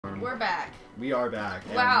We're back. We are back.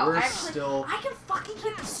 And Wow, we're actually, still... I can fucking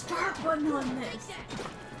hit the start button on this.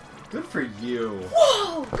 Good for you.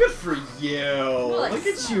 Whoa! Good for you. Like, look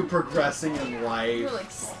at you progressing in life. You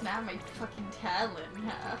like snap my fucking tablet in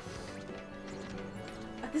half.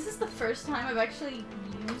 This is the first time I've actually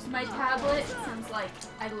used my tablet since like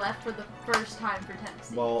I left for the first time for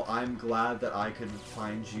Tennessee. Well, I'm glad that I could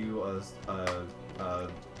find you a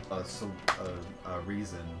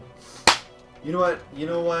reason. You know what? You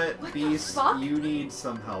know what, Beast? You need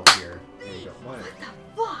some help here. There you go. What? What the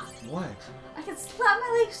fuck? What? I can slap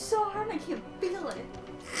my leg so hard I can't feel it.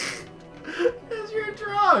 Because you're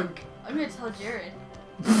drunk. I'm gonna tell Jared.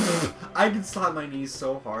 I can slap my knees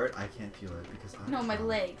so hard I can't feel it because I'm No, my drunk.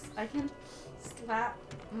 legs. I can slap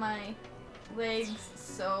my legs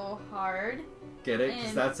so hard. Get it? Because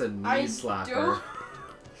And that's a knee I slapper. don't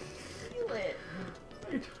feel it.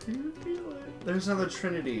 I don't even feel it. There's another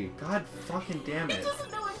Trinity. God fucking damn He it.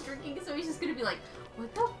 doesn't know I'm drinking, so he's just gonna be like,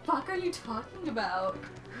 "What the fuck are you talking about?"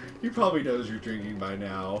 He probably knows you're drinking by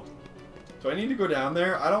now. Do I need to go down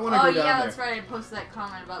there? I don't want to go down there. Oh yeah, that's right. I posted that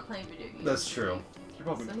comment about playing video games. That's true. He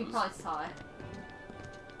probably So he knows. probably saw it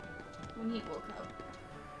when he woke up.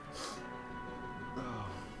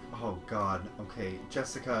 Oh god. Okay,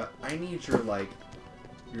 Jessica, I need your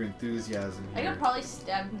your enthusiasm I here. could probably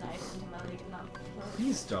stab knife into my leg and not feel it.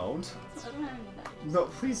 Please don't. I don't have any knives. No,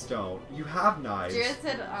 please don't. You have knives. Jared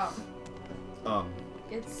said,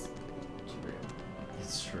 it's true.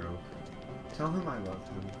 It's true. Tell him I love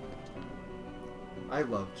him. I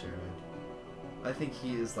love Jared. I think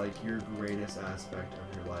he is like your greatest aspect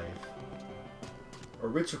of your life.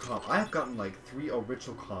 Orichicom. I have gotten like 3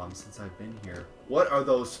 Orichicoms since I've been here. What are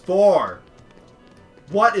those for?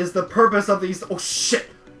 What is the purpose of these? Oh shit!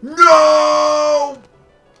 No!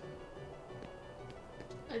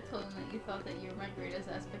 I told him that you thought that you were my greatest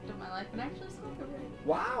aspect of my life, and actually spoke of it.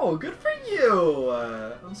 Wow, good for you!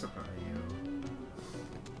 I'm so proud of you.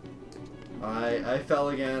 I fell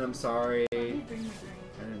again, I'm sorry. I Bring me drink.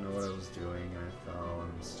 didn't know what I was doing, I fell,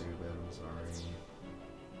 I'm stupid, I'm sorry.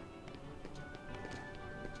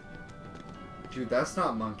 Dude, that's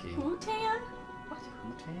not monkey. Hootan? What?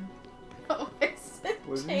 Hootan? Oh, I said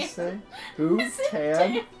What did tan. you say? Who? I said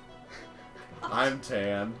Tan? tan. I'm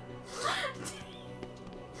tan.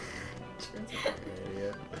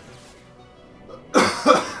 Idiot.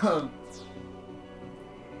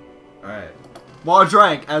 Alright. More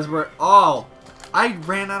drink as we're all. I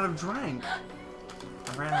ran out of drink.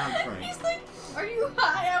 I ran out of drink. He's like, "Are you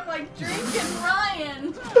high?" I'm like, "Drinking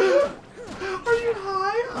Ryan." Are you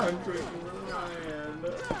high? I'm drinking Ryan.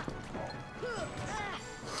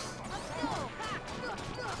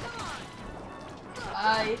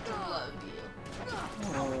 I love you.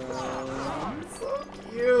 Oh, so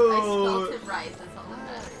I spelled cute. it right. That's all that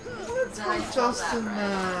matters. Let's That I go spelled Justin that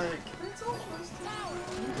right. Mack. Let's go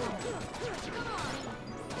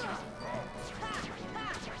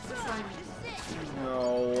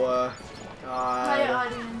No, Hi, God.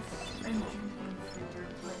 audience. I'm drinking for your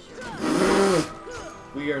pleasure.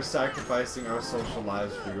 We are sacrificing our social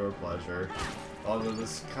lives for your pleasure. Although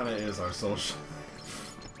this kind of is our social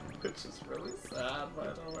which is really sad, by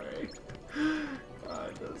the way.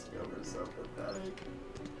 God, this girl is so pathetic.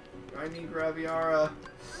 I need Graviara.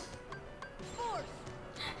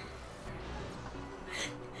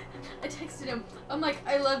 I texted him. I'm like,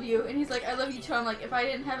 "I love you," and he's like, "I love you too." I'm like, "If I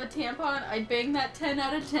didn't have a tampon, I'd bang that 10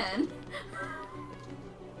 out of 10.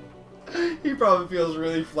 He probably feels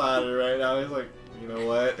really flattered right now. He's like, you know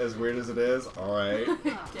what? As weird as it is, alright. 10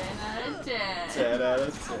 out of 10. 10 out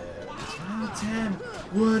of 10. 10 out of 10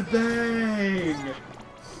 would bang!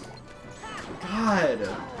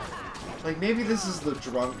 God. Like, maybe this is the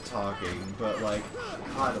drunk talking, but like,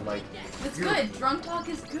 God, like... It's good. Drunk talk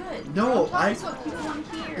is good. No, Drunk talk is what people want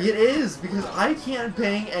to hear. It is, because I can't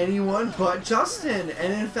bang anyone but Justin.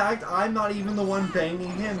 And in fact, I'm not even the one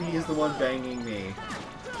banging him. He is the one banging me.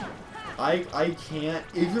 I can't,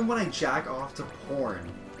 even when I jack off to porn,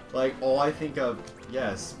 like, all I think of,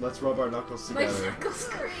 yes, let's rub our knuckles My together. knuckles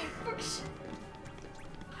scream.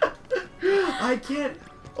 I can't.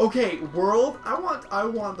 Okay, world, I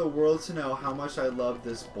want the world to know how much I love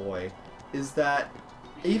this boy. Is that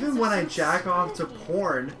even when I jack off to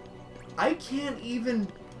porn, I can't even.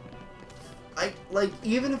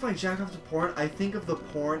 Even if I jack off to porn, I think of the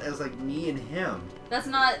porn as like me and him. That's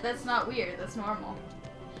not weird. That's normal.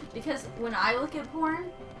 Because when I look at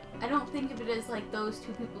porn, I don't think of it as like those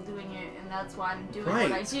two people doing it, and that's why I'm doing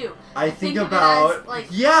what I do. I think of it about as, like,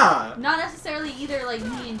 yeah. Not necessarily either like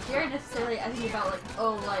me and Jared necessarily. I think about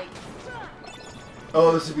like,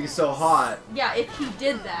 Oh, this would be so hot. yeah, if he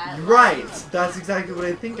did that. Right. That's exactly what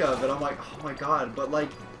I think of, and I'm like, oh my god. But like,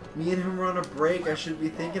 Me and him were on a break. I should be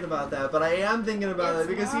thinking about that, but I am thinking about it It's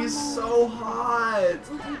because he's normal. so hot. If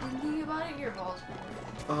you didn't think about it, your balls would hurt.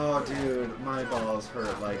 Oh, dude, my balls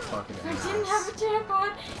hurt like fucking If I ass. didn't have a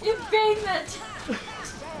tampon, it banged that.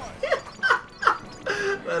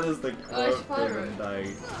 That is the Oh, I should quote probably given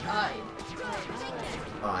night.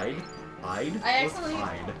 I'd? I What's accidentally-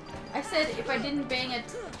 I'd? I said if I didn't bang it,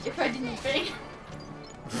 if I didn't bang,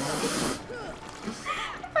 if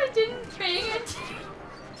I didn't bang it.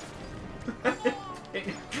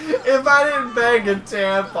 If I didn't bang a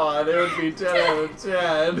tampon, it would be 10 out of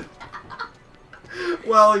 10.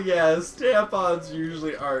 Well, yes, tampons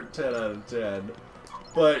usually aren't 10 out of 10.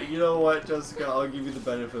 But you know what, Jessica? I'll give you the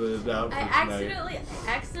benefit of the doubt for I tonight.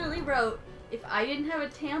 accidentally wrote if I didn't have a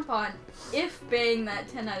tampon, if bang that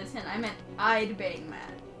 10 out of 10. I meant I'd bang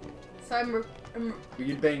that. So I'm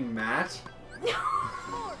You'd bang Matt? Ew,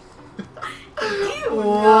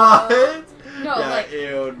 What? No, Yeah, like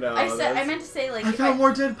ew, no. I said, I that's- meant to say like I if found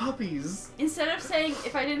more dead puppies. instead of saying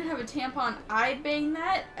if I didn't have a tampon, I'd bang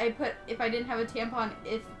that. I put if I didn't have a tampon,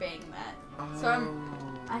 if bang that. So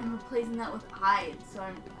I'm replacing that with I'd. So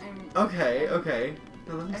I'm Okay, okay.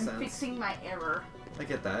 No, that makes I'm sense. fixing my error. I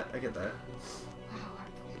get that. I get that. Wow,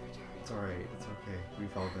 I'm retarded. It's alright. It's okay.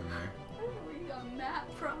 We've all been there. Where we got Matt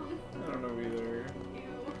from? I don't know either. Ew.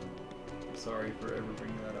 Sorry for ever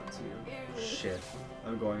bringing that up to you. Ew. Shit.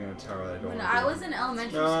 I'm going on a tower that I don't When want I to was in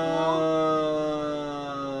elementary school,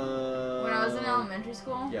 when I was in elementary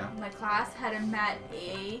school, Yeah. my class had a Mat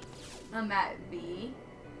A, a Mat B,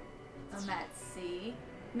 a Mat C.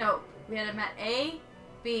 No, we had a Mat A,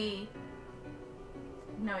 B.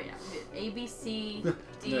 No, yeah, we had A, B, C,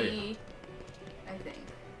 D. No, yeah. I think.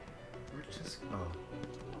 We're just. Oh.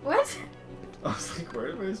 What? I was like,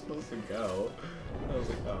 where am I supposed to go? I was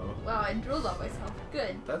like, oh. Wow, I drooled on myself.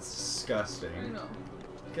 Good. That's disgusting. I know.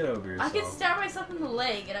 Get over I yourself. could stab myself in the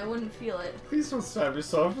leg and I wouldn't feel it. Please don't stab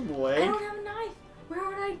yourself in the I leg. don't have a knife. Where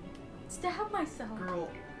would I stab myself? Girl,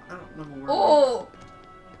 I don't know where. Oh!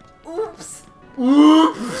 Oops!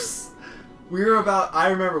 Oops! We were about. I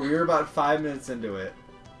remember we were about 5 minutes into it.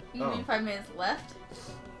 You Oh. mean 5 minutes left?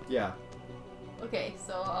 Yeah. Okay,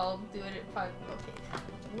 so I'll do it at 5. Okay.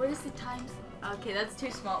 What is the time? Okay, that's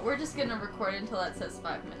too small. We're just gonna record until that says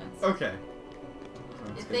 5 minutes. Okay.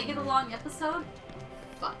 Sounds If good they to get a me. long episode,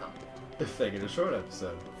 fuck them. If they get a short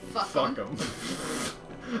episode, Fuck 'em. them.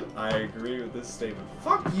 I agree with this statement.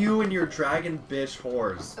 Fuck you and your dragon bitch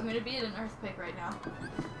whores. I'm gonna be in an earthquake right now.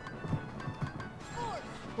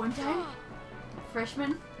 One time,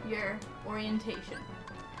 freshman year orientation.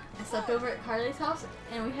 I slept over at Carly's house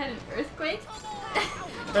and we had an earthquake.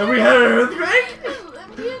 And we had an earthquake?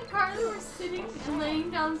 Me and Carly were sitting and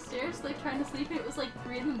laying downstairs, like trying to sleep. It was like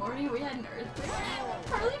 3 in the morning. We had an earthquake.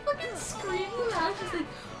 Carly fucking screamed loud. She's like,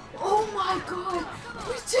 "Oh my god,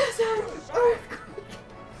 we just had an earthquake!"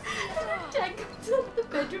 And my dad comes out of the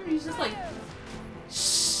bedroom and he's just like,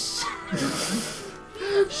 "Shh."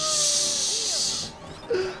 Shh.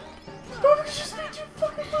 Bobby just made you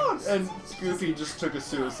fucking up. And Goofy just took a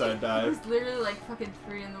suicide It dive. was literally like fucking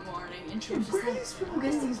 3 in the morning, and she was Dude, just where do like, these people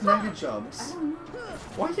get these mega I jumps? don't know.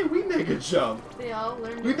 Why can't we mega jump? They all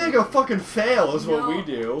learned. We it. mega fucking fail is what No. we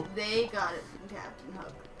do. They got it from Captain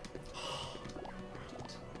Hook.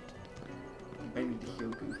 I need to heal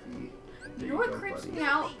Goofy. You know what creeps me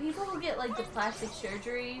out? People who get like the plastic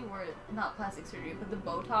surgery, or not plastic surgery, but the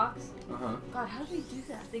Botox. Uh-huh. God, how do they do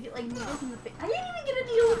that? They get like needles in the face. I didn't even get a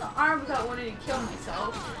needle in the arm without wanting to kill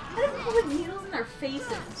myself. How do people get needles in their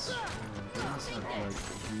faces? They must have like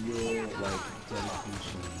real like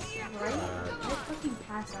dedication. Right? I'd fucking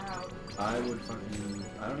pass out. I would fucking,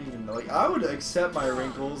 I don't even know, like, I would accept my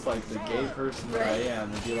wrinkles like the gay person that I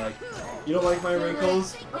am and be like, you don't like my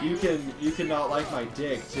wrinkles? You can not like my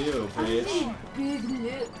dick too, I bitch. need big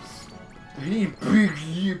lips. I need big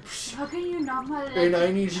lips. How can you not like? And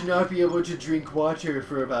I need to not be able to drink water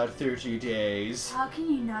for about 30 days. How can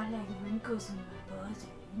you not like wrinkles when your balls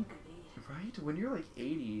are wrinkly? Right? When you're like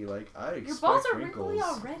 80, like, I expect Your balls are wrinkles. wrinkly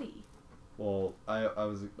already. Well, I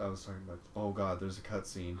was talking about, oh god, there's a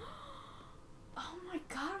cutscene. Oh my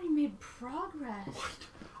god, we made progress.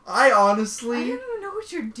 I I honestly, don't even know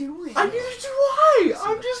what you're doing. I neither do I!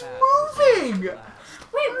 I'm just moving! Wait,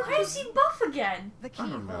 why is he buff again? The I key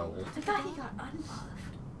don't know. I thought he got unbuffed.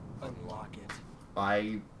 Unlock it.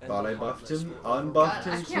 I thought I buffed him, unbuffed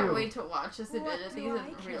God, I him can't too. wait to watch this What edit of do these I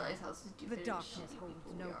and care? realize how The stupid and darkness shitty holds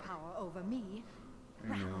people no we are. power over me.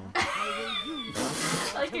 I know. I will use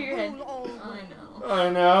it I like to your head. rule all I worlds. know. I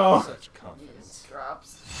know. Such confidence.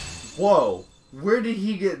 Drops. Whoa, where did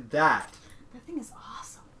he get that? That thing is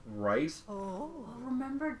awesome. right? Oh, Well,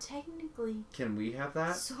 remember, technically, Can we have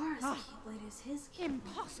that? Sora's Keyblade is his Keyblade.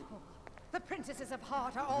 impossible. The princesses of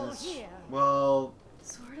Heart are all Yes. here. Well,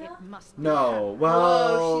 Sorta? It must be no. her.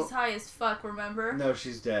 Well, Whoa, she's high as fuck, remember? no,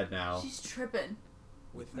 she's dead now. She's tripping.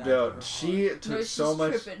 Without No, her she heart, took No, she's so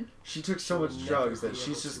much. tripping. She took She so will much never drugs that be she's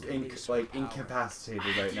able just to release her like power.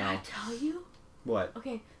 incapacitated right Did I now. tell you? What?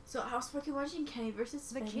 Okay, so I was fucking watching Kenny versus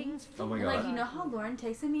The Spenny. king's Oh my And, God. like, you know how Lauren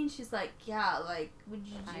texted me and she's like, yeah, like, would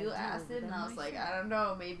you I do do acid? And I was like, myself. I don't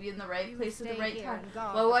know, maybe in the right You place at the stay right here time. and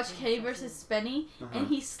guard Well, I the watched Kenny princesses. versus Spenny, Uh-huh. and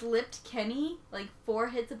he slipped Kenny, like, 4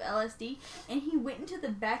 hits of LSD, and he went into the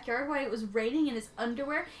backyard while it was raining in his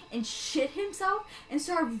underwear and shit himself and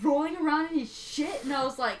started rolling around in his shit, and I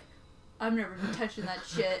was like, I'm never touching that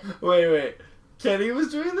shit. Wait. Kenny was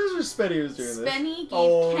doing this or Spenny was doing this? Spenny gave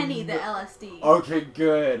Oh, Kenny the no. LSD. Okay,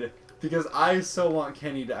 good. Because I so want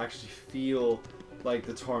Kenny to actually feel like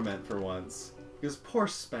the torment for once. Because poor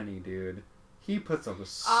Spenny, dude. He puts up with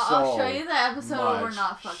so I'll show you the episode where we're much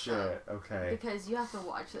not fucked shit. up. Okay. Because you have to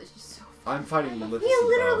watch that. She's so I'm fighting Maleficent. He though.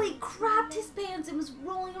 literally crapped his pants and was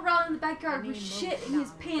rolling around in the backyard with shit in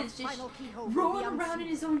his pants, just rolling around in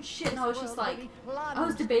his own shit. And I was just like, I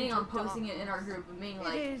was debating on posting it in our group and being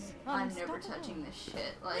like, I'm never touching this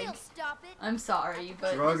shit. Like, We'll stop it. I'm sorry,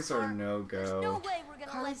 but Drugs are no There's no go. way we're gonna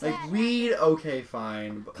Carly's let Like that weed, okay,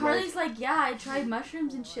 fine. But Carly's like, yeah, I tried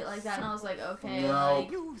mushrooms and shit like that, and I was like, okay, no,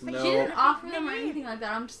 like, no. she didn't offer them or anything like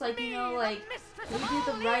that. I'm just like, you know, like, maybe at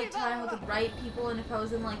the right time with the right people, and if I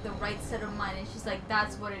was in like the right set of mind, and she's like,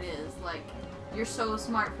 that's what it is. Like, you're so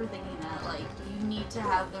smart for thinking that. Like, you need to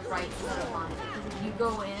have the right set of mind, because if you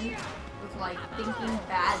go in with like thinking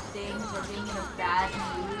bad things or being in a bad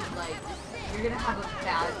mood, like, you're gonna have a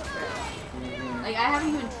bad trip. Like, I haven't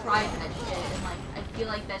even tried that shit, and like, I feel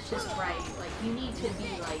like that's just right. Like, you need to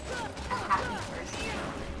be like a happy person.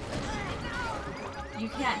 You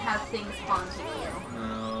can't have things haunting you.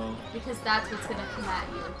 No. Because that's what's gonna come at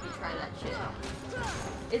you if you try that shit.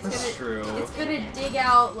 It's That's gonna true. It's gonna dig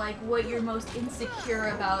out like what you're most insecure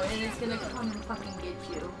about, and it's gonna come and fucking get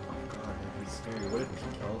you. God, that'd be scary. What if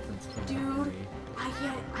pink elephants came Dude. after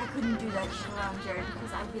me? I couldn't do that shit around Jared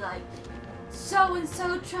because I'd be like, so and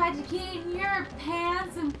so tried to get in your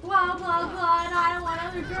pants and blah blah blah, and I don't want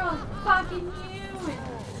other girls fucking you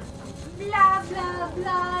and blah blah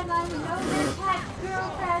blah, and I know your cat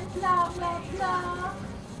girlfriend, blah blah blah.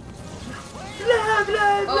 Blah,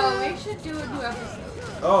 blah, Oh, we should do a new episode.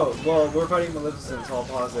 Oh, well, we're fighting Maleficent, so I'll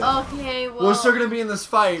pause it. Okay, well. We're still gonna be in this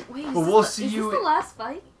fight, Wait, but we'll see you. Is this the last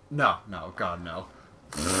fight? No, God, no.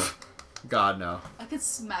 God, no. I could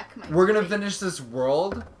smack my. We're gonna face. finish this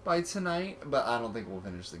world by tonight, but I don't think we'll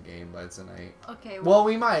finish the game by tonight. Okay. Well,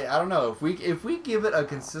 we might. I don't know. If we give it a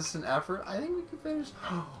consistent effort, I think we can finish.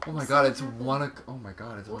 Oh my God! It's 1 o'clock. Oh my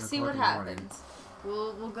God! It's we'll 1 see o'clock what in the morning. happens.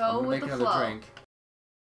 We'll I'm go gonna with make the another flow. drink.